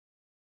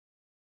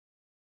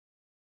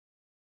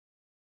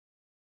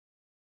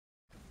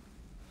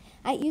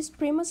I used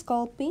Premo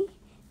Sculpey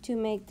to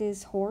make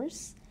this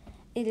horse.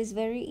 It is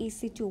very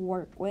easy to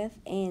work with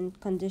and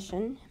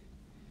condition.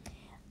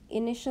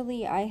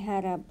 Initially, I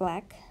had a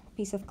black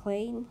piece of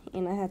clay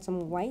and I had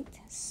some white,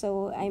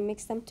 so I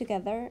mixed them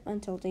together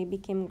until they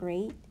became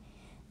gray.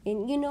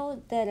 And you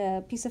know that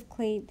a piece of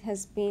clay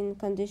has been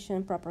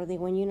conditioned properly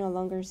when you no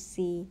longer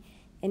see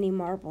any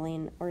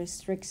marbling or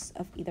streaks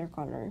of either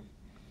color.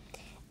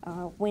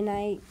 When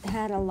I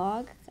had a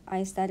log,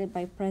 I started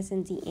by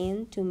pressing the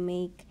end to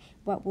make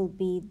what will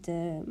be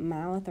the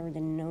mouth or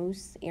the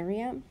nose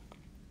area.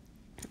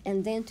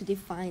 And then to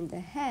define the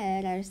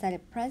head, I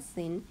started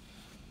pressing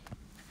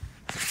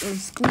and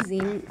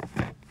squeezing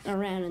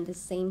around in the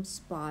same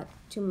spot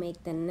to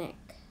make the neck.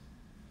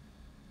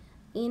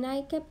 And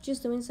I kept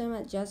just doing some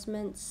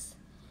adjustments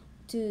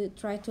to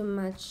try to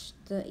match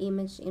the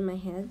image in my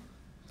head.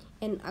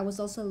 And I was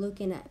also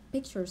looking at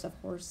pictures of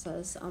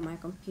horses on my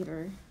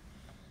computer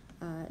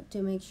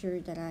to make sure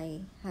that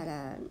I had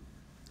a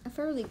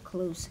fairly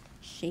close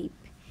shape.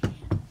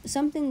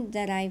 Something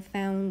that I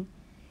found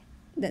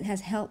that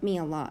has helped me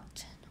a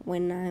lot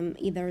when I'm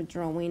either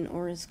drawing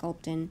or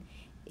sculpting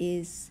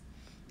is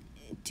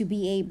to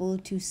be able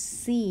to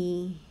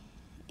see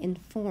and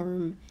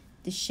form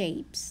the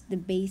shapes, the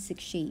basic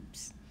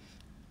shapes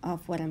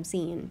of what I'm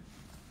seeing.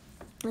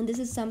 And this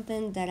is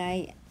something that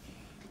I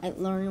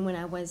learned when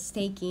I was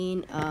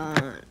taking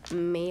a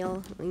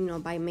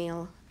by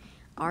mail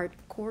art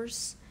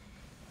course.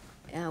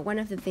 One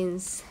of the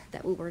things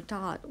that we were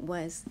taught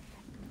was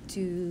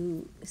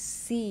to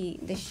see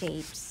the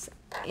shapes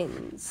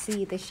and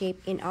see the shape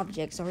in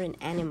objects or in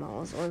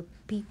animals or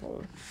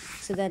people,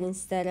 so that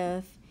instead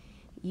of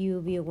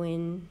you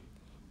viewing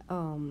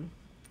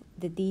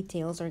the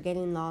details or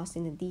getting lost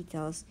in the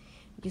details,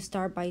 you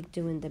start by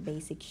doing the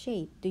basic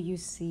shape. Do you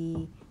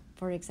see,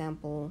 for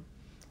example,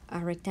 a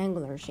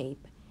rectangular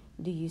shape?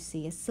 Do you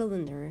see a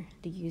cylinder?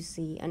 Do you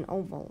see an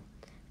oval?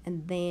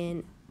 And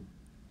then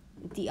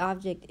the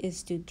object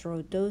is to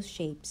draw those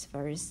shapes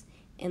first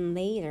and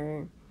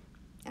later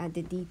add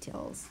the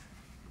details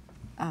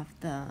of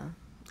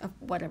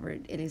whatever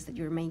it is that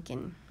you're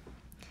making.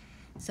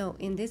 So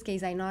in this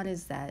case, I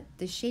noticed that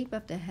the shape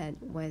of the head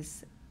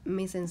was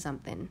missing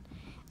something.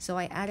 So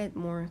I added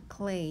more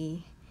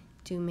clay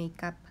to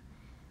make up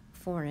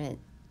for it.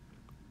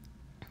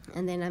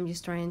 And then I'm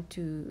just trying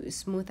to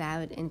smooth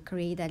out and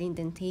create that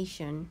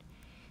indentation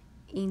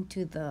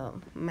into the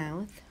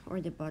mouth or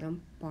the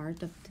bottom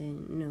part of the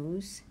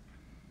nose.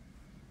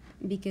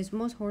 Because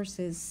most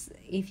horses,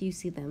 if you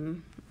see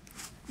them,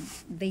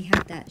 they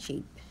have that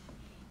shape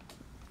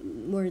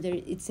where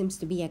it seems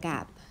to be a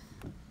gap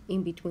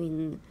in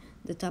between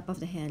the top of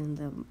the head and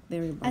the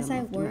very bottom As I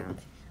of the work,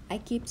 mouth. I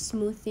keep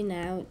smoothing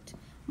out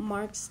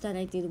marks that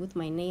I did with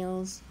my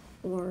nails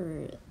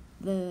or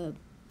the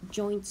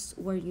joints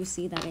where you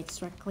see that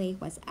extra clay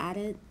was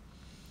added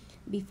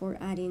before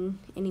adding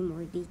any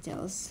more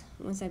details.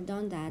 Once I've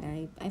done that,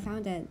 I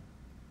found that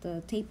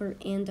the taper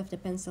end of the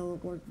pencil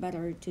worked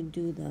better to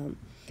do the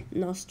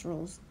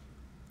nostrils.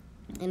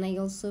 And I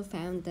also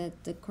found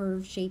that the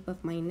curved shape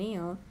of my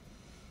nail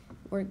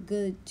were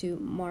good to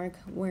mark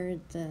where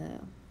the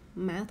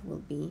mouth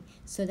will be,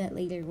 so that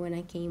later when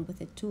I came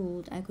with a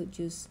tool, I could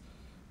just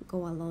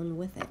go along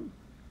with it.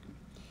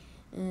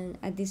 And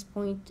at this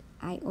point,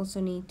 I also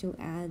need to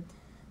add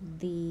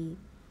the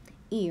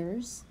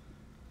ears,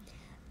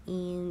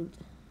 and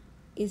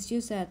it's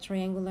just a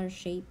triangular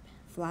shape,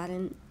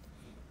 flattened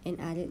and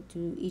added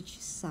to each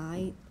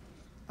side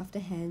of the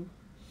head.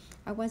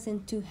 I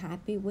wasn't too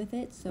happy with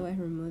it, so I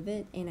removed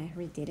it and I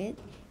redid it.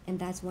 And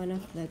that's one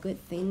of the good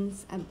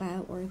things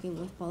about working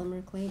with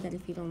polymer clay, that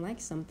if you don't like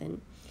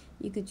something,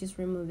 you could just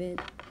remove it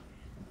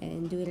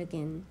and do it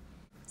again.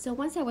 So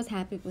once I was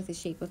happy with the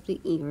shape of the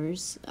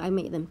ears, I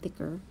made them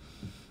thicker.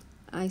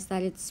 I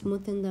started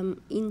smoothing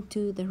them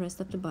into the rest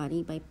of the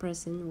body by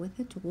pressing with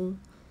a tool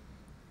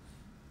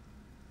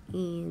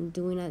and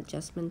doing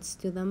adjustments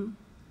to them.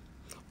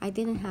 I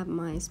didn't have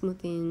my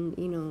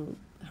smoothing,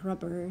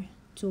 rubber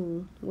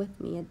tool with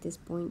me at this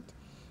point,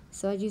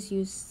 so I just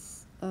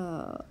used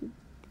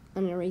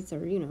an eraser,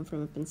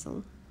 from a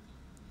pencil.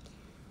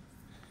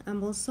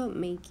 I'm also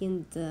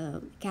making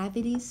the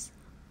cavities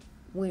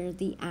where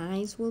the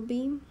eyes will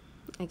be,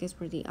 I guess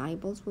where the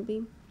eyeballs will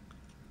be.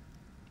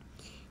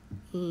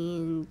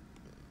 And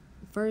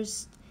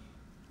first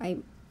I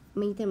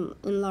made them,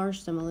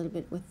 enlarge them a little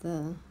bit with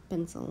the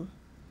pencil.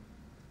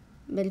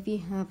 But if you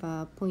have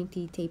a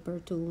pointy taper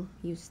tool,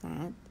 use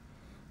that.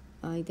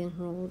 I then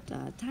rolled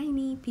a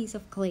tiny piece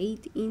of clay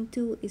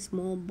into a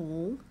small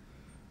bowl,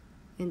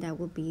 and that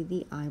will be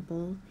the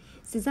eyeball.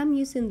 Since I'm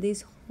using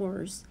this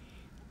horse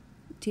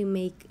to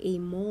make a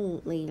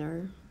mold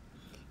later,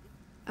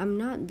 I'm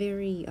not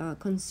very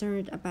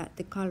concerned about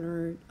the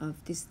color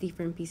of these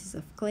different pieces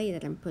of clay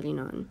that I'm putting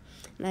on.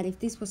 Now, if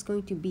this was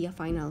going to be a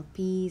final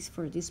piece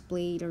for this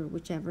plate or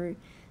whichever,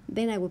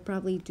 then I would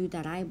probably do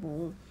that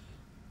eyeball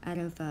out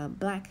of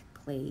black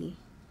clay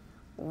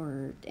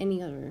or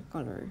any other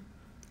color,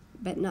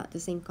 but not the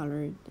same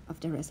color of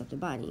the rest of the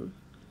body.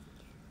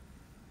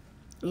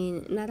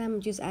 And now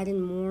I'm just adding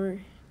more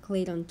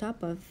clay on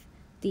top of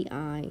the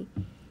eye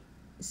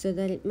so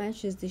that it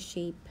matches the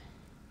shape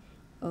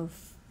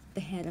of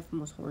the head of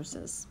most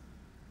horses.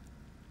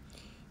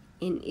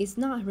 And it's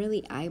not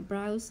really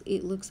eyebrows,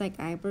 it looks like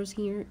eyebrows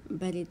here,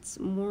 but it's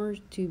more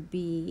to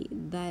be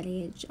that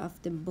edge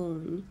of the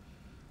bone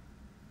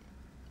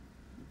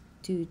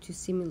to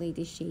simulate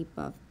the shape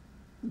of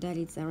that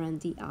it's around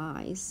the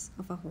eyes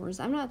of a horse.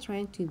 I'm not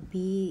trying to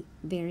be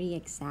very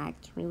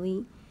exact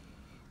really,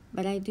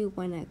 but I do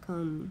want to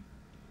come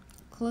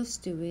close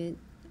to it,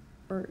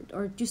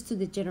 or just to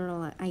the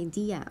general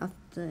idea of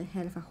the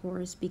head of a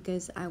horse,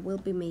 because I will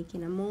be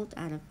making a mold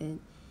out of it.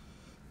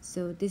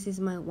 So this is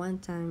my one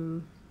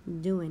time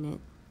doing it.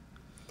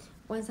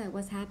 Once I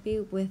was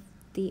happy with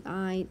the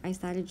eye, I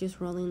started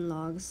just rolling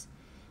logs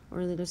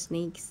or little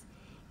snakes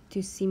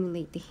to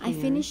simulate the hair. I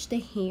finished the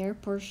hair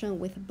portion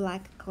with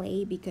black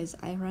clay because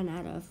I ran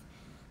out of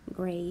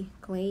gray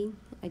clay.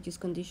 I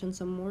just conditioned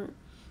some more.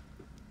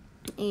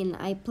 And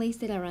I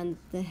placed it around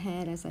the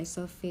head as I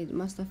saw fit.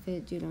 Most of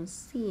it you don't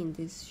see in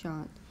this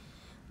shot,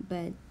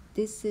 but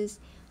this is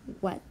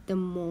what the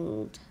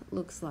mold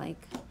looks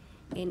like.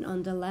 And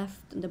on the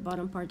left, the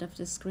bottom part of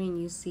the screen,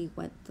 you see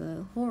what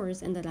the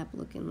horse ended up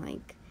looking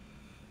like.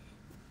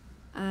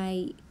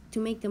 To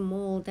make the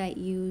mold, I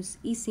use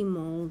Easy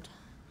Mold,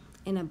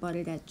 and I bought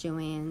it at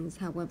Joann's.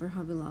 However,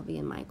 Hobby Lobby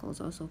and Michael's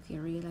also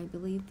carry it, I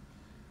believe.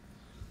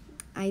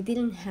 I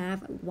didn't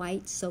have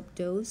white soap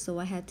dough, so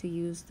I had to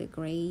use the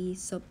gray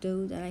soap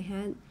dough that I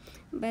had.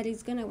 But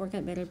it's gonna work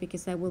out better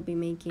because I will be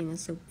making a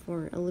soap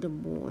for a little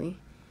boy,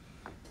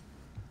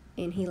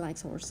 and he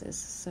likes horses,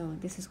 so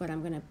this is what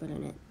I'm gonna put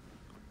in it.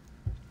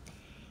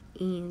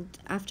 And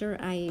after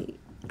I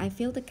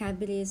fill the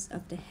cavities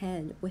of the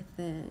head with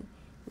the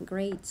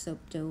gray soap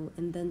dough,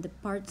 and then the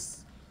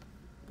parts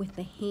with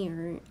the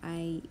hair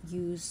I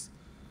use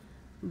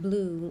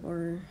blue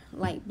or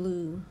light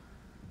blue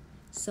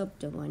soap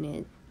dough on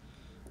it.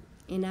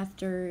 And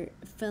after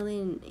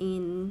filling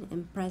in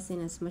and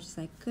pressing as much as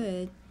I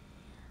could,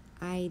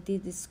 I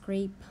did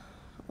scrape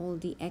all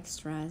the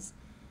extras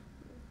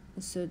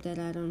so that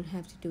I don't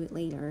have to do it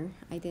later.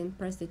 I then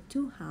pressed the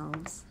two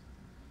halves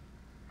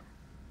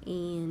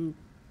and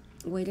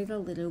waited a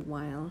little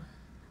while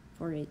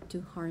for it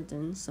to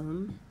harden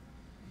some.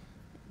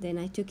 Then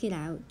I took it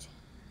out,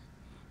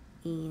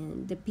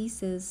 and the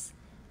pieces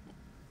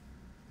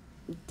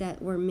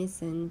that were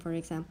missing, for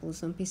example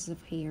some pieces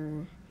of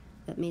hair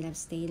that may have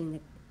stayed in the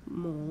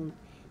mold,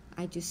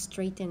 I just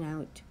straighten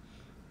out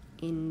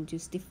and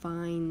just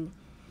define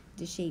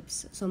the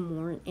shapes some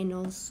more, and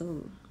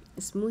also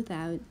smooth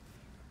out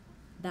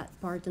that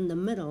part in the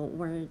middle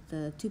where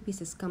the two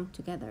pieces come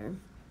together.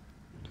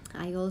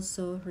 I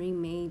also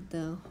remade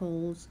the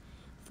holes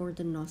for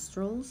the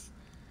nostrils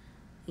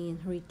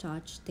and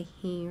retouched the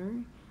hair,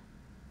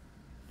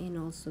 and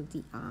also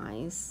the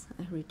eyes.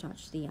 I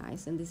retouched the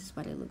eyes, and this is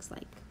what it looks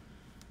like.